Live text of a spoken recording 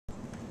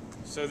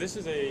So this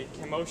is a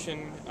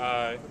CAMotion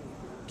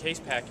case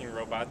packing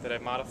robot that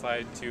I've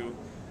modified to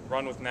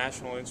run with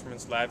National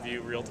Instruments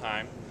LabVIEW real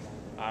time.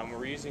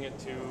 We're using it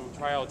to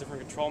try out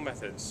different control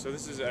methods. So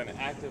this is an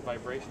active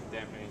vibration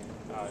dampening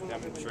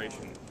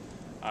demonstration.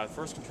 The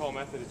first control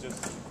method is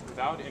just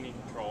without any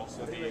control,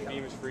 so the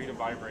beam is free to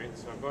vibrate.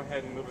 So go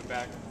ahead and move it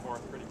back and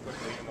forth pretty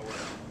quickly in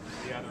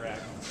the other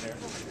axis there.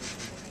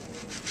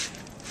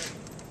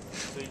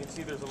 So you can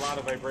see there's a lot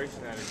of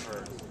vibration that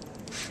occurs.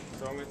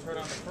 So I'm going to turn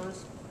on the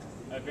first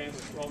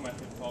advanced control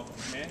method called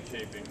command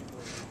shaping,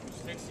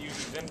 which takes the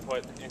user's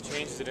input and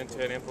changes it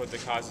into an input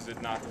that causes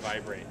it not to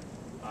vibrate.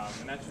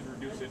 And that should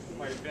reduce it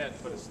quite a bit,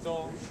 but it's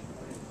still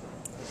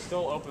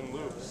open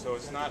loop, so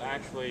it's not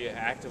actually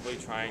actively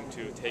trying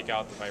to take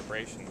out the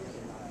vibration.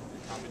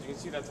 But you can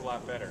see that's a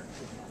lot better.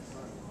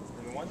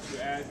 And then once you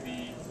add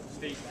the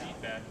state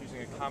feedback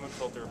using a common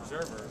filter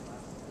observer,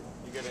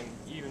 you get an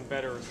even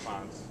better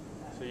response.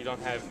 So you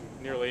don't have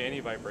nearly any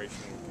vibration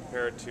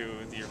compared to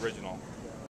the original.